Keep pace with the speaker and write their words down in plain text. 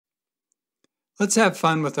Let's have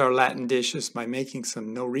fun with our Latin dishes by making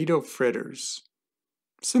some NoRito fritters.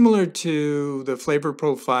 Similar to the flavor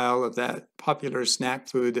profile of that popular snack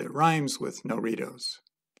food that rhymes with Noritos.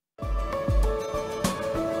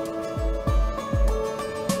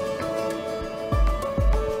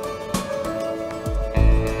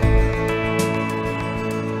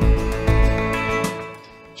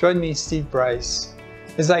 Join me, Steve Bryce,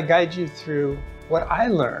 as I guide you through what I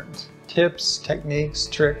learned, tips, techniques,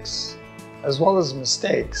 tricks, as well as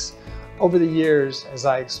mistakes over the years as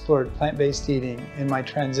I explored plant-based eating in my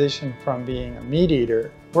transition from being a meat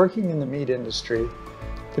eater, working in the meat industry,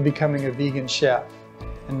 to becoming a vegan chef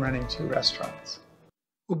and running 2 restaurants.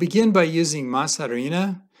 We'll begin by using masa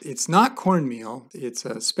harina. It's not cornmeal, it's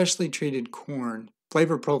a specially treated corn.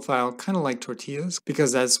 Flavor profile kind of like tortillas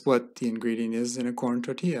because that's what the ingredient is in a corn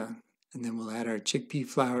tortilla. And then we'll add our chickpea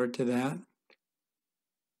flour to that.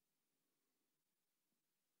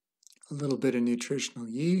 A little bit of nutritional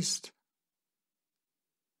yeast.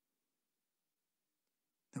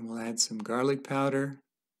 Then we'll add some garlic powder,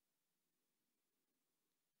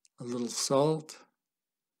 a little salt,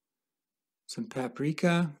 some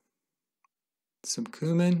paprika, some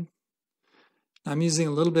cumin. I'm using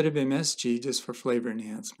a little bit of MSG just for flavor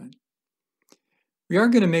enhancement. We are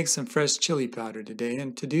going to make some fresh chili powder today,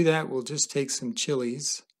 and to do that we'll just take some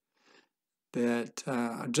chilies that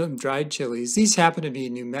dried chilies. These happen to be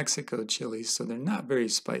New Mexico chilies, so they're not very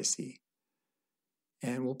spicy.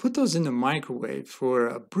 And we'll put those in the microwave for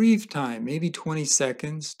a brief time, maybe 20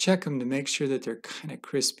 seconds. Check them to make sure that they're kind of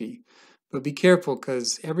crispy. But be careful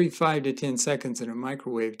because every 5 to 10 seconds in a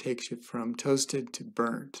microwave takes you from toasted to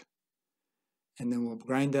burnt. And then we'll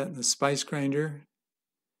grind that in the spice grinder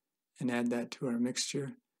and add that to our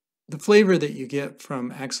mixture. The flavor that you get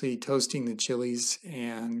from actually toasting the chilies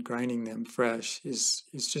and grinding them fresh is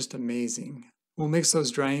just amazing. We'll mix those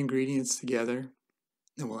dry ingredients together.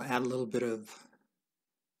 Then we'll add a little bit of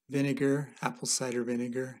vinegar, apple cider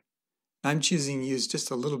vinegar. I'm choosing to use just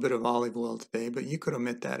a little bit of olive oil today, but you could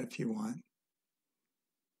omit that if you want.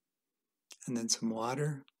 And then some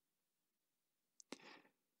water.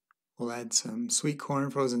 We'll add some sweet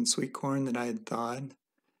corn, frozen sweet corn that I had thawed,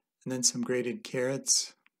 and then some grated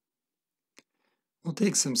carrots. We'll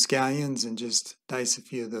take some scallions and just dice a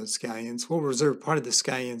few of those scallions. We'll reserve part of the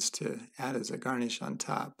scallions to add as a garnish on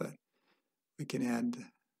top, but we can add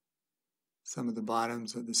some of the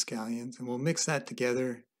bottoms of the scallions, and we'll mix that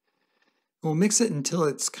together. We'll mix it until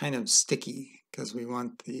it's kind of sticky, because we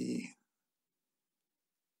want the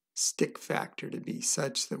stick factor to be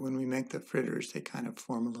such that when we make the fritters, they kind of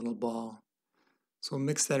form a little ball. So we'll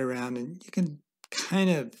mix that around, and you can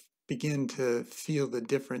kind of begin to feel the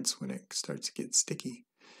difference when it starts to get sticky.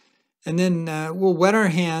 And then we'll wet our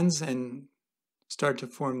hands and start to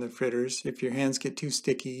form the fritters. If your hands get too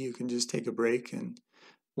sticky, you can just take a break and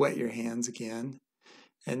wet your hands again.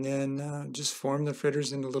 And then just form the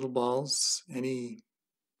fritters into little balls, any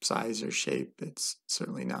size or shape. It's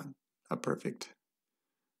certainly not a perfect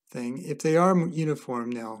thing. If they are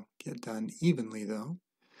uniform, they'll get done evenly though.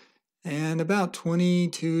 And about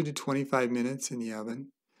 22 to 25 minutes in the oven.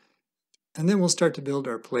 And then we'll start to build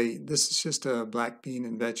our plate. This is just a black bean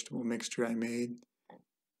and vegetable mixture I made.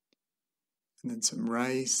 And then some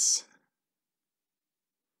rice,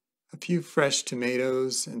 a few fresh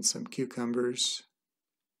tomatoes and some cucumbers.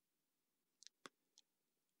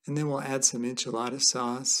 And then we'll add some enchilada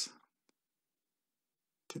sauce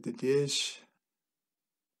to the dish.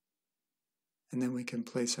 And then we can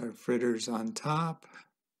place our fritters on top.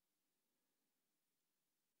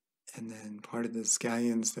 And then part of the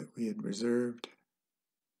scallions that we had reserved.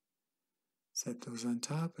 Set those on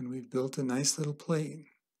top, and we've built a nice little plate.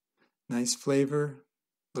 Nice flavor,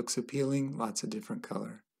 looks appealing, lots of different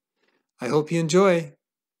color. I hope you enjoy.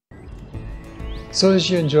 So as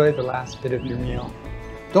you enjoy the last bit of your meal,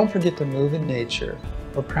 don't forget to move in nature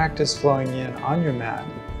or practice flowing in on your mat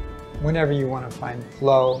whenever you want to find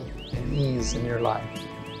flow and ease in your life.